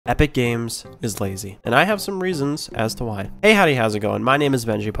Epic Games is lazy, and I have some reasons as to why. Hey, howdy, how's it going? My name is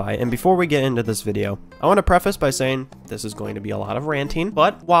Bennjipie, and before we get into this video, I want to preface by saying this is going to be a lot of ranting,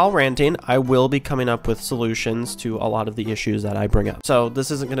 but while ranting, I will be coming up with solutions to a lot of the issues that I bring up. So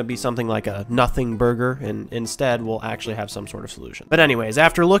this isn't going to be something like a nothing burger, and instead we'll actually have some sort of solution. But anyways,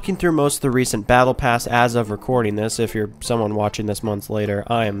 after looking through most of the recent Battle Pass as of recording this, if you're someone watching this months later,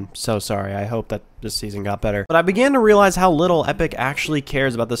 I am so sorry. I hope that this season got better. But I began to realize how little Epic actually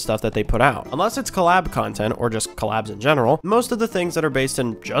cares about the stuff that they put out. Unless it's collab content, or just collabs in general, most of the things that are based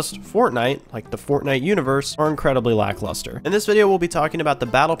in just Fortnite, like the Fortnite universe, are incredibly lackluster. In this video, we'll be talking about the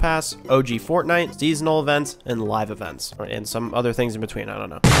Battle Pass, OG Fortnite, seasonal events, and live events, and some other things in between, I don't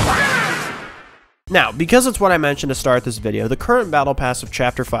know. Now, because it's what I mentioned to start this video, the current Battle Pass of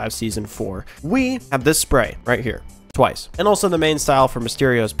Chapter 5 Season 4, we have this spray right here. Twice. And also the main style for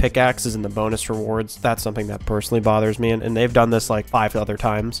Mysterio's pickaxes and the bonus rewards. That's something that personally bothers me, and they've done this like 5 other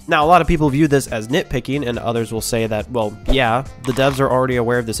times. Now, a lot of people view this as nitpicking, and others will say that, well, yeah, the devs are already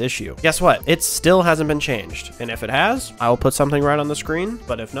aware of this issue. Guess what? It still hasn't been changed. And if it has, I will put something right on the screen.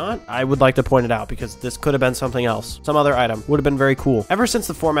 But if not, I would like to point it out because this could have been something else. Some other item would have been very cool. Ever since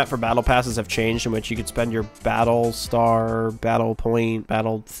the format for battle passes have changed, in which you could spend your battle star, battle point,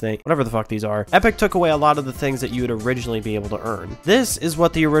 battle thing, whatever the fuck these are, Epic took away a lot of the things that you would originally be able to earn. This is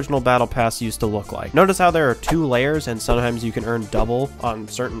what the original battle pass used to look like. Notice how there are 2 layers and sometimes you can earn double on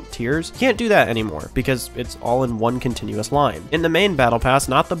certain tiers. You can't do that anymore because it's all in one continuous line. In the main battle pass,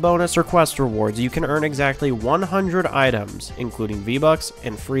 not the bonus or quest rewards, you can earn exactly 100 items, including V-Bucks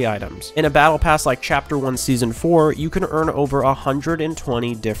and free items. In a battle pass like Chapter 1 Season 4, you can earn over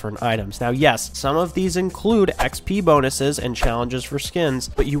 120 different items. Now, yes, some of these include XP bonuses and challenges for skins,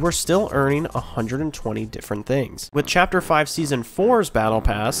 but you are still earning 120 different things. With Chapter 5 Season 4's Battle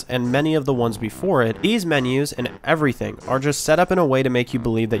Pass, and many of the ones before it, these menus and everything are just set up in a way to make you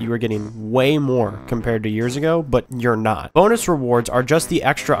believe that you are getting way more compared to years ago, but you're not. Bonus rewards are just the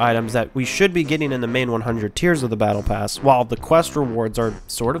extra items that we should be getting in the main 100 tiers of the Battle Pass, while the quest rewards are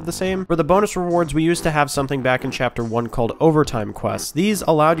sort of the same. For the bonus rewards, we used to have something back in Chapter 1 called Overtime Quests. These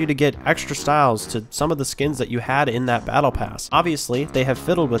allowed you to get extra styles to some of the skins that you had in that Battle Pass. Obviously, they have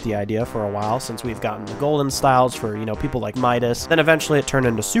fiddled with the idea for a while since we've gotten the golden styles for, you know, people like Midas. Then eventually it turned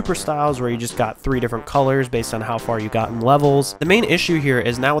into super styles where you just got 3 different colors based on how far you got in levels. The main issue here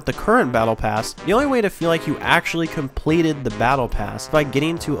is now with the current battle pass, the only way to feel like you actually completed the battle pass is by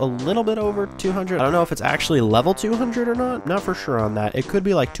getting to a little bit over 200. I don't know if it's actually level 200 or not for sure on that. It could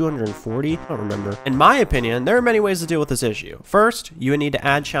be like 240, I don't remember. In my opinion, there are many ways to deal with this issue. First, you would need to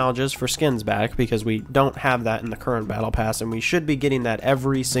add challenges for skins back because we don't have that in the current battle pass, and we should be getting that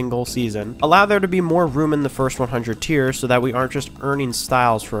every single season. Allow there to be more room in the first 100 tiers so that we aren't just earning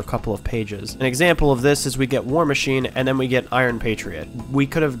styles for a couple of pages. An example of this is we get War Machine and then we get Iron Patriot. We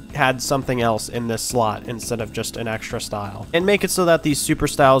could have had something else in this slot instead of just an extra style. And make it so that these super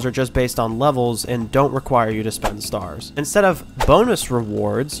styles are just based on levels and don't require you to spend stars. Instead of bonus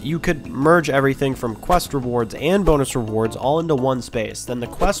rewards, you could merge everything from quest rewards and bonus rewards all into one space. Then the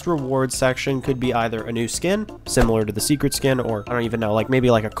quest rewards section could be either a new skin, similar to the secret skin, or I don't even know, like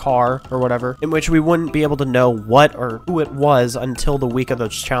maybe like a car or whatever, in which we wouldn't be able to know what or who it was until the week of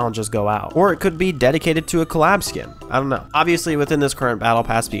those challenges go out. Or it could be dedicated to a collab skin. I don't know. Obviously, within this current battle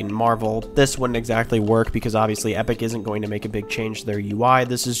pass being Marvel, this wouldn't exactly work because obviously Epic isn't going to make a big change to their UI.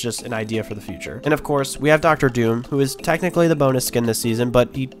 This is just an idea for the future. And of course, we have Dr. Doom, who is technically the bonus skin this season,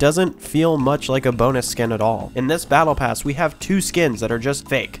 but he doesn't feel much like a bonus skin at all. In this battle pass, we have 2 skins that are just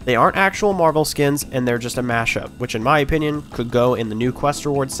fake. They aren't actual Marvel skins, and they're just a mashup, which in my opinion could go in the new quest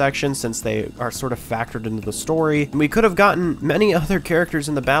reward section since they are sort of factored into the story. And we could have gotten many other characters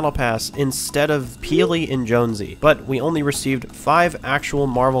in the battle pass instead of Peely and Jonesy, but we only received 5 actual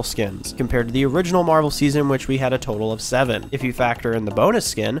Marvel skins compared to the original Marvel season, which we had a total of 7. If you factor in the bonus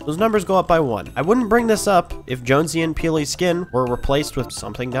skin, those numbers go up by 1. I wouldn't bring this up if Jonesy and Peely's skin were replaced with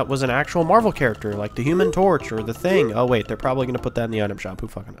something that was an actual Marvel character like the Human Torch or the Thing. Oh wait, they're probably going to put that in the item shop, who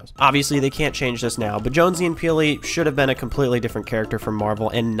fucking knows. Obviously they can't change this now, but Jonesy and Peely should have been a completely different character from Marvel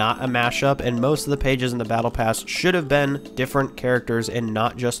and not a mashup, and most of the pages in the battle pass should have been different characters and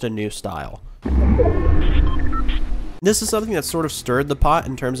not just a new style. This is something that sort of stirred the pot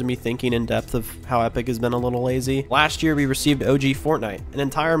in terms of me thinking in depth of how Epic has been a little lazy. Last year we received OG Fortnite, an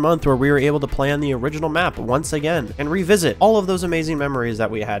entire month where we were able to play on the original map once again and revisit all of those amazing memories that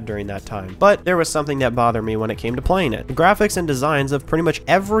we had during that time. But there was something that bothered me when it came to playing it. The graphics and designs of pretty much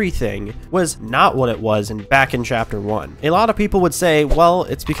everything was not what it was back in Chapter 1. A lot of people would say, well,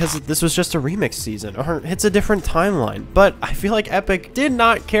 it's because this was just a remix season, or it's a different timeline. But I feel like Epic did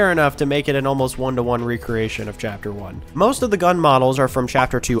not care enough to make it an almost one-to-one recreation of Chapter 1. 1. Most of the gun models are from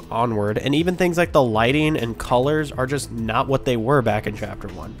Chapter 2 onward, and even things like the lighting and colors are just not what they were back in Chapter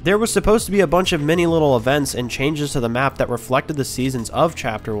 1. There was supposed to be a bunch of mini little events and changes to the map that reflected the seasons of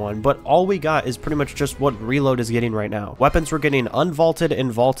Chapter 1, but all we got is pretty much just what Reload is getting right now. Weapons were getting unvaulted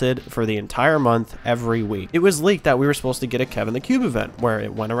and vaulted for the entire month every week. It was leaked that we were supposed to get a Kevin the Cube event where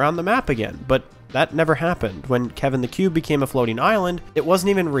it went around the map again, but that never happened. When Kevin the Cube became a floating island, it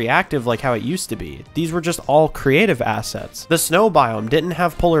wasn't even reactive like how it used to be. These were just all creative assets. The snow biome didn't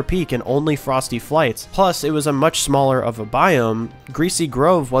have Polar Peak and only Frosty Flights. Plus, it was a much smaller of a biome. Greasy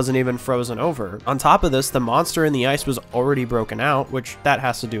Grove wasn't even frozen over. On top of this, the monster in the ice was already broken out, which that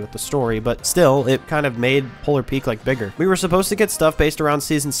has to do with the story, but still, it kind of made Polar Peak like bigger. We were supposed to get stuff based around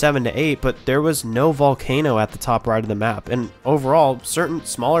season 7 to 8, but there was no volcano at the top right of the map, and overall, certain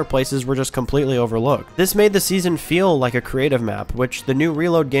smaller places were just completely overlooked. This made the season feel like a creative map, which the new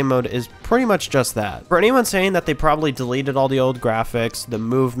Reload game mode is pretty much just that. For anyone saying that they probably deleted all the old graphics, the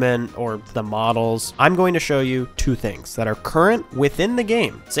movement, or the models, I'm going to show you two things that are current within the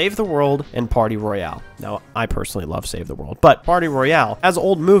game: Save the World and Party Royale. Now, I personally love Save the World, but Party Royale has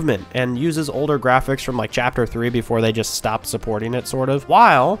old movement and uses older graphics from like Chapter 3 before they just stopped supporting it, sort of,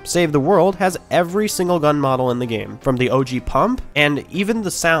 while Save the World has every single gun model in the game, from the OG pump and even the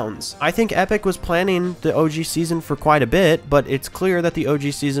sounds. I think Epic was planning the OG season for quite a bit, but it's clear that the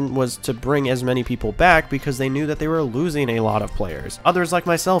OG season was to bring as many people back because they knew that they were losing a lot of players. Others like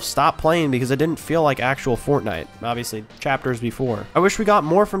myself stopped playing because it didn't feel like actual Fortnite, obviously chapters before. I wish we got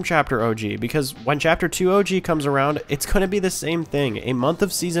more from Chapter OG, because when Chapter 2 OG comes around, it's going to be the same thing. A month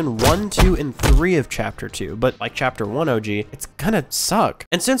of Season 1, 2, and 3 of Chapter 2, but like Chapter 1 OG, it's gonna suck.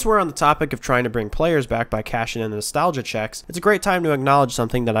 And since we're on the topic of trying to bring players back by cashing in the nostalgia checks, it's a great time to acknowledge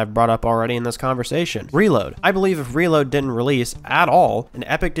something that I've brought up already in this conversation: Reload. I believe if Reload didn't release at all, and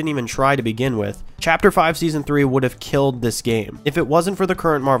Epic didn't even try to begin with, Chapter 5 Season 3 would have killed this game. If it wasn't for the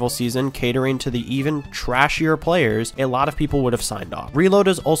current Marvel season catering to the even trashier players, a lot of people would have signed off. Reload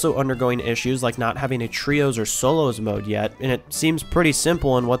is also undergoing issues like not having a trios or solos mode yet, and it seems pretty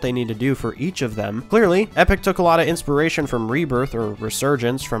simple in what they need to do for each of them. Clearly, Epic took a lot of inspiration from Rebirth or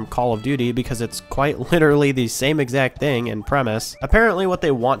Resurgence from Call of Duty because it's quite literally the same exact thing in premise. Apparently, what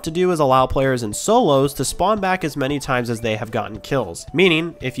they want to do is allow players in solos to spawn back as many times as they have gotten kills.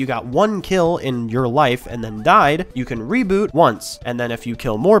 Meaning, if you got one kill in your life and then died, you can reboot once, and then if you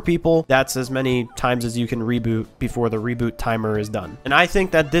kill more people, that's as many times as you can reboot before the reboot timer is done. And I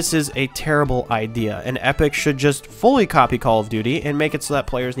think that this is a terrible idea, and Epic should just fully copy Call of Duty and make it so that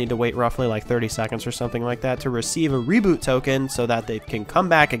players need to wait roughly like 30 seconds or something like that to receive a reboot token so that they can come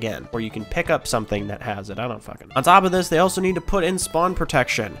back again, or you can pick up something that has it. I don't fucking know. On top of this, they also need to put in spawn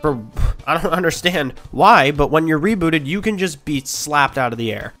protection. I don't understand why, but when you're rebooted, you can just be slapped out of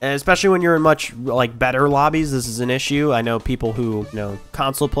the air. And especially when you're in much like better lobbies, this is an issue. I know people who,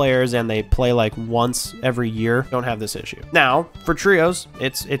 console players and they play like once every year don't have this issue. Now, for trios,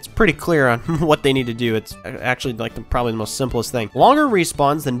 it's pretty clear on what they need to do. It's actually like probably the most simplest thing. Longer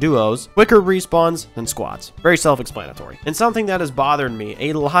respawns than duos, quicker respawns than squads. Very self-explanatory. And something that has bothered me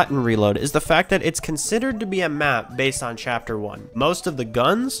a lot in Reload is the fact that it's considered to be a map based on Chapter 1. Most of the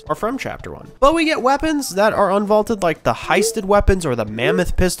guns are from Chapter 1. But we get weapons that are unvaulted, like the heisted weapons or the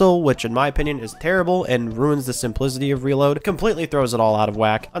mammoth pistol, which in my opinion is terrible and ruins the simplicity of Reload. Completely throws it all out of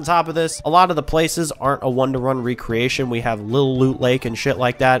whack. On top of this, a lot of the places aren't a one-to-one recreation. We have Little Loot Lake and shit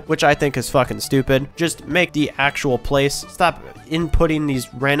like that, which I think is fucking stupid. Just make the actual place. Stop inputting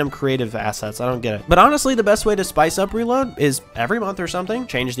these random creative assets. I don't get it. But honestly, the best way to spice up Reload is every month or something,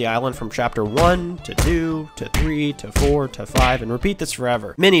 change the island from Chapter 1 to 2 to 3 to 4 to 5 and repeat this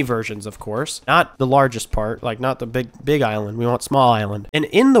forever. Mini versions, of course. Not the largest part, like not the big island. We want small island. And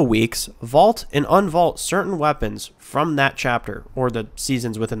in the weeks, vault and unvault certain weapons from that chapter or the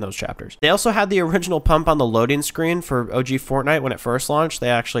seasons within those chapters. They also had the original pump on the loading screen for OG Fortnite when it first launched. They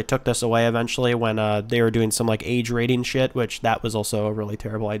actually took this away eventually when they were doing some like age rating shit, which that was also a really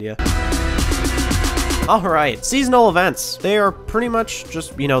terrible idea. Alright, seasonal events. They are pretty much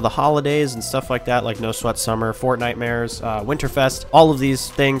just, the holidays and stuff like that, like No Sweat Summer, Fortnitemares, Winterfest. All of these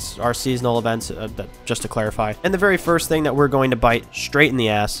things are seasonal events, just to clarify. And the very first thing that we're going to bite straight in the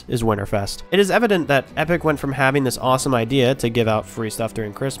ass is Winterfest. It is evident that Epic went from having this awesome idea to give out free stuff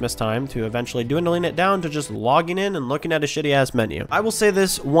during Christmas time to eventually dwindling it down to just logging in and looking at a shitty-ass menu. I will say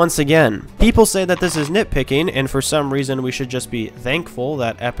this once again. People say that this is nitpicking, and for some reason we should just be thankful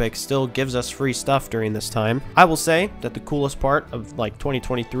that Epic still gives us free stuff during during this time. I will say that the coolest part of like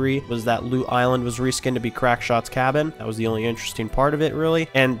 2023 was that Loot Island was reskinned to be Crackshot's cabin. That was the only interesting part of it, really.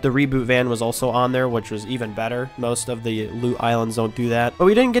 And the reboot van was also on there, which was even better. Most of the Loot Islands don't do that. But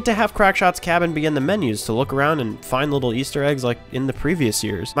we didn't get to have Crackshot's cabin be in the menus to look around and find little Easter eggs like in the previous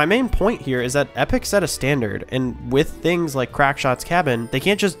years. My main point here is that Epic set a standard, and with things like Crackshot's cabin, they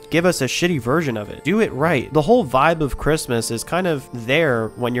can't just give us a shitty version of it. Do it right. The whole vibe of Christmas is kind of there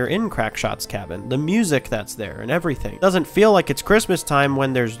when you're in Crackshot's cabin. The music that's there and everything. It doesn't feel like it's Christmas time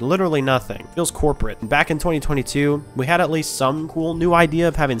when there's literally nothing. It feels corporate. And back in 2022, we had at least some cool new idea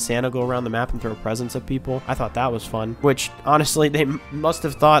of having Santa go around the map and throw presents at people. I thought that was fun, which honestly, they must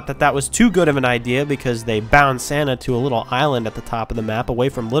have thought that that was too good of an idea because they bound Santa to a little island at the top of the map away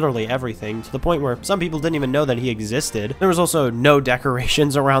from literally everything, to the point where some people didn't even know that he existed. There was also no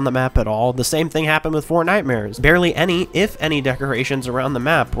decorations around the map at all. The same thing happened with Fortnitemares. Barely any, if any, decorations around the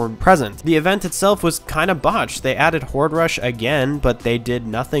map were present. The event itself was kind of botched. They added Horde Rush again, but they did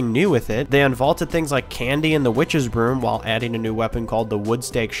nothing new with it. They unvaulted things like Candy and the Witch's Broom while adding a new weapon called the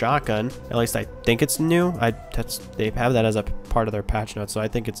Woodstake Shotgun. At least I think it's new. They have that as a part of their patch notes, so I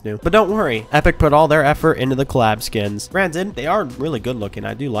think it's new. But don't worry, Epic put all their effort into the collab skins. Granted, they are really good looking.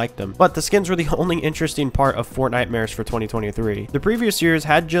 I do like them. But the skins were the only interesting part of Fortnitemares for 2023. The previous years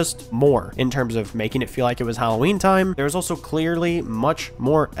had just more in terms of making it feel like it was Halloween time. There was also clearly much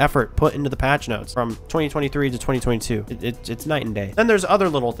more effort put into the patch notes from 2023 to 2022. It's night and day. Then there's other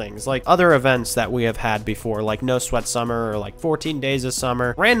little things, like other events that we have had before, like No Sweat Summer or like 14 Days of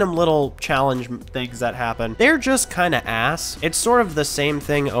Summer. Random little challenge things that happen. They're just kind of ass. It's sort of the same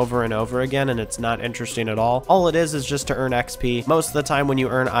thing over and over again, and it's not interesting at all. All it is just to earn XP. Most of the time when you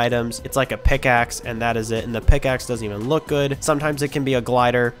earn items, it's like a pickaxe, and that is it. And the pickaxe doesn't even look good. Sometimes it can be a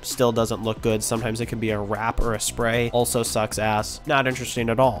glider, still doesn't look good. Sometimes it can be a wrap or a spray, also sucks ass. Not interesting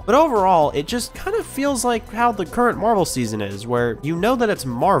at all. But overall, it just kind of feels like how the current Marvel season is, where you know that it's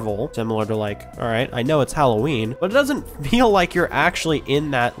Marvel, similar to like, all right, I know it's Halloween, but it doesn't feel like you're actually in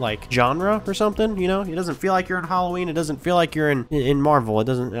that like genre or something, you know? It doesn't feel like you're in Halloween. It doesn't feel like you're in Marvel. It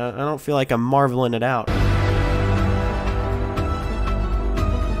doesn't, I don't feel like I'm marveling it out.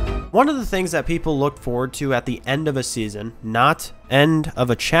 One of the things that people look forward to at the end of a season, not end of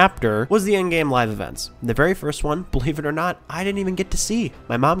a chapter, was the in-game live events. The very first one, believe it or not, I didn't even get to see.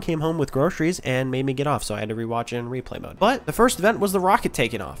 My mom came home with groceries and made me get off, so I had to rewatch it in replay mode. But the first event was the rocket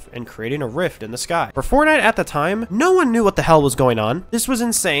taking off and creating a rift in the sky. For Fortnite at the time, no one knew what the hell was going on. This was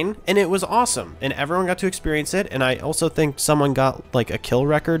insane, and it was awesome, and everyone got to experience it, and I also think someone got like a kill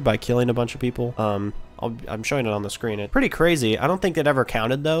record by killing a bunch of people. I'm showing it on the screen. It's pretty crazy. I don't think it ever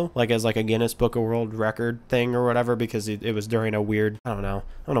counted though, like as like a Guinness Book of World Record thing or whatever, because it was during a weird, I don't know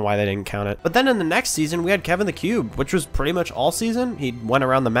why they didn't count it. But then in the next season, we had Kevin the Cube, which was pretty much all season. He went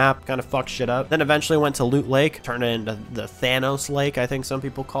around the map, kind of fucked shit up. Then eventually went to Loot Lake, turned it into the Thanos Lake, I think some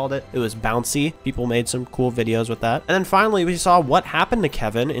people called it. It was bouncy. People made some cool videos with that. And then finally, we saw what happened to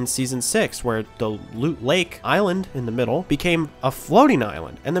Kevin in season 6, where the Loot Lake island in the middle became a floating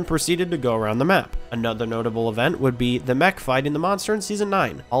island and then proceeded to go around the map. Another notable event would be the mech fighting the monster in season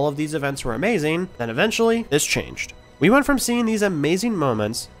 9. All of these events were amazing, then eventually this changed. We went from seeing these amazing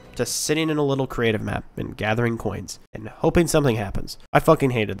moments to sitting in a little creative map and gathering coins and hoping something happens. I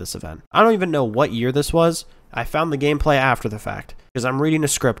fucking hated this event. I don't even know what year this was. I found the gameplay after the fact because I'm reading a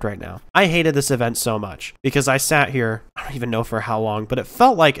script right now. I hated this event so much because I sat here, I don't even know for how long, but it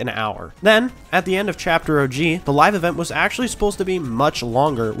felt like an hour. Then, at the end of Chapter OG, the live event was actually supposed to be much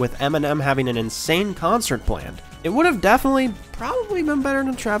longer, with Eminem having an insane concert planned. It would have probably been better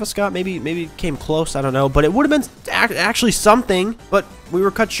than Travis Scott. Maybe it came close, I don't know, but it would have been actually something, but we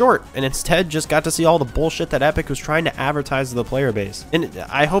were cut short and instead just got to see all the bullshit that Epic was trying to advertise to the player base. And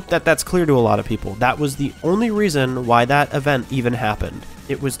I hope that that's clear to a lot of people. That was the only reason why that event even happened.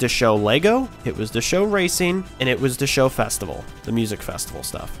 It was to show Lego, it was to show racing, and it was to show festival, the music festival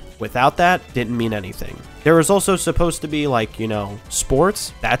stuff. Without that, didn't mean anything. There was also supposed to be like, you know,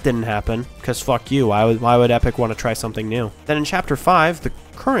 sports. That didn't happen, because fuck you. Why would Epic want to try something new? Then in Chapter 5, the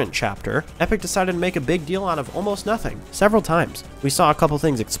current chapter, Epic decided to make a big deal out of almost nothing, several times. We saw a couple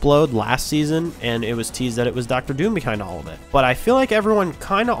things explode last season, and it was teased that it was Dr. Doom behind all of it. But I feel like everyone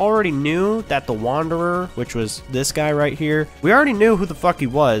kind of already knew that the Wanderer, which was this guy right here, we already knew who the fuck he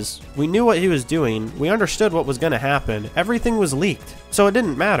was. We knew what he was doing. We understood what was going to happen. Everything was leaked, so it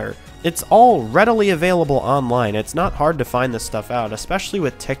didn't matter. It's all readily available online. It's not hard to find this stuff out, especially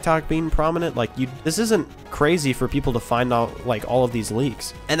with TikTok being prominent. Like, this isn't crazy for people to find out like all of these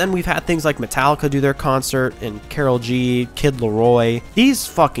leaks. And then we've had things like Metallica do their concert, and Karol G, Kid Laroi. These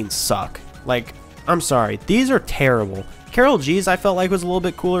fucking suck. Like, I'm sorry, these are terrible. Carol G's I felt like was a little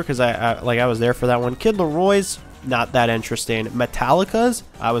bit cooler because I was there for that one. Kid Leroy's not that interesting. Metallica's,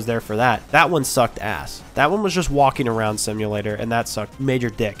 I was there for that. That one sucked ass. That one was just walking around simulator, and that sucked major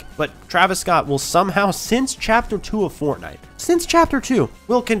dick. But Travis Scott will somehow, since Chapter 2 of Fortnite, since Chapter 2,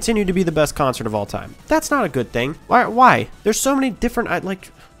 will continue to be the best concert of all time. That's not a good thing. Why? There's so many different,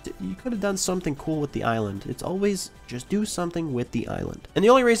 like, you could have done something cool with the island. It's always just do something with the island. And the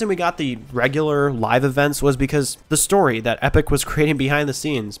only reason we got the regular live events was because the story that Epic was creating behind the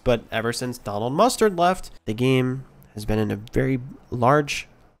scenes. But ever since Donald Mustard left, the game has been in a very large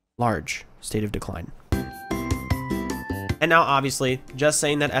state of decline. And now, obviously, just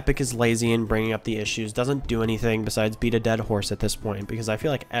saying that Epic is lazy and bringing up the issues doesn't do anything besides beat a dead horse at this point, because I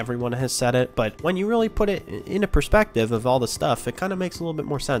feel like everyone has said it, but when you really put it in a perspective of all the stuff, it kind of makes a little bit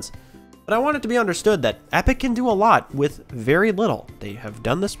more sense. But I want it to be understood that Epic can do a lot with very little. They have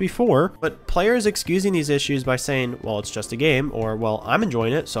done this before, but players excusing these issues by saying, well, it's just a game, or, well, I'm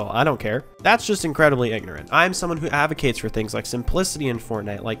enjoying it, so I don't care. That's just incredibly ignorant. I'm someone who advocates for things like simplicity in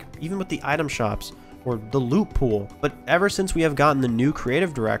Fortnite, like even with the item shops, or the loot pool. But ever since we have gotten the new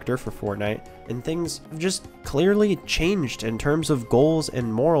creative director for Fortnite, and things have just clearly changed in terms of goals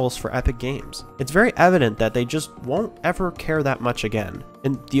and morals for Epic Games. It's very evident that they just won't ever care that much again.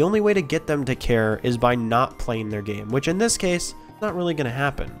 And the only way to get them to care is by not playing their game, which in this case, not really going to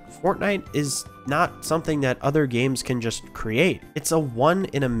happen. Fortnite is not something that other games can just create. It's a 1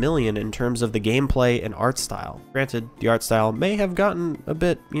 in a million in terms of the gameplay and art style. Granted, the art style may have gotten a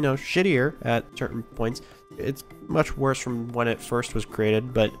bit, shittier at certain points. It's much worse from when it first was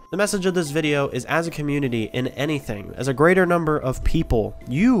created, but the message of this video is, as a community in anything, as a greater number of people,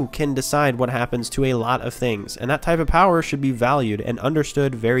 you can decide what happens to a lot of things, and that type of power should be valued and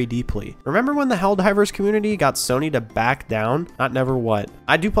understood very deeply. Remember when the Helldivers community got Sony to back down? Not never what.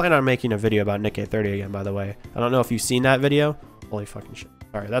 I do plan on making a video about Nick 830 again, by the way. I don't know if you've seen that video. Holy fucking shit.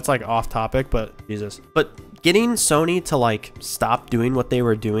 Sorry, that's like off topic, but Jesus. But getting Sony to like stop doing what they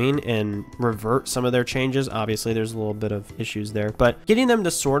were doing and revert some of their changes, obviously there's a little bit of issues there, but getting them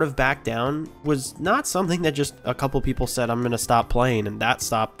to sort of back down was not something that just a couple people said, I'm going to stop playing, and that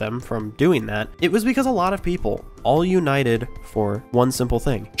stopped them from doing that. It was because a lot of people all united for one simple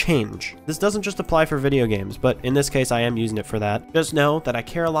thing: change. This doesn't just apply for video games, but in this case, I am using it for that. Just know that I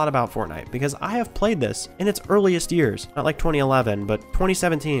care a lot about Fortnite because I have played this in its earliest years, not like 2011, but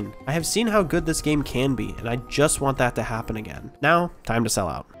 2017. I have seen how good this game can be, and I just want that to happen again. Now, time to sell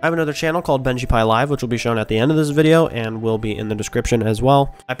out. I have another channel called Bennjipie Live, which will be shown at the end of this video and will be in the description as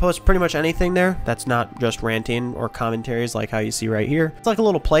well. I post pretty much anything there that's not just ranting or commentaries like how you see right here. It's like a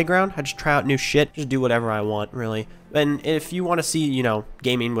little playground. I just try out new shit, just do whatever I want, really. And if you want to see,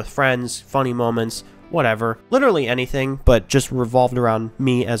 gaming with friends, funny moments, whatever, literally anything, but just revolved around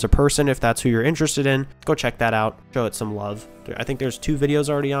me as a person, if that's who you're interested in, go check that out. Show it some love. I think there's 2 videos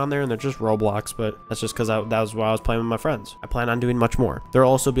already on there, and they're just Roblox, but that's just because that was while I was playing with my friends. I plan on doing much more.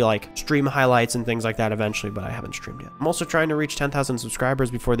 There'll also be like stream highlights and things like that eventually, but I haven't streamed yet. I'm also trying to reach 10,000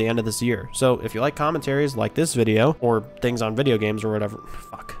 subscribers before the end of this year. So if you like commentaries like this video, or things on video games or whatever,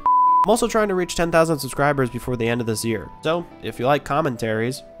 fuck. I'm also trying to reach 10,000 subscribers before the end of this year. So if you like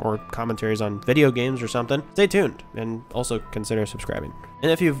commentaries or commentaries on video games or something, stay tuned and also consider subscribing. And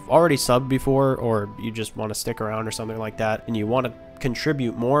if you've already subbed before, or you just want to stick around or something like that, and you want to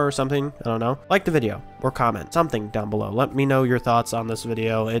contribute more or something, I don't know, like the video or comment something down below. Let me know your thoughts on this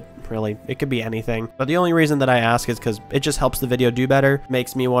video. It could be anything, but the only reason that I ask is because it just helps the video do better,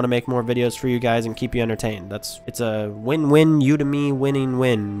 makes me want to make more videos for you guys and keep you entertained. It's a win-win, you to me, winning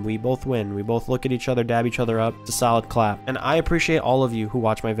win. We both win. We both look at each other, dab each other up. It's a solid clap. And I appreciate all of you who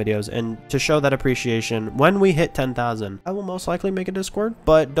watch my videos, and to show that appreciation, when we hit 10,000, I will most likely make a Discord,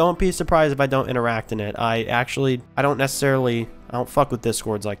 but don't be surprised if I don't interact in it. I don't fuck with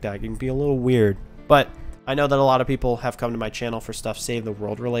Discords like that. It can be a little weird, but I know that a lot of people have come to my channel for stuff Save the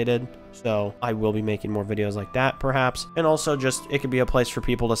World related, so I will be making more videos like that perhaps. And also just, it could be a place for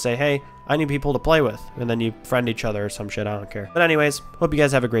people to say, hey, I need people to play with, and then you friend each other or some shit. I don't care. But anyways, hope you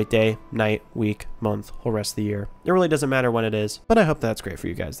guys have a great day, night, week, month, whole rest of the year. It really doesn't matter when it is, but I hope that's great for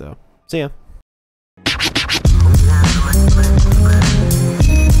you guys though. See ya.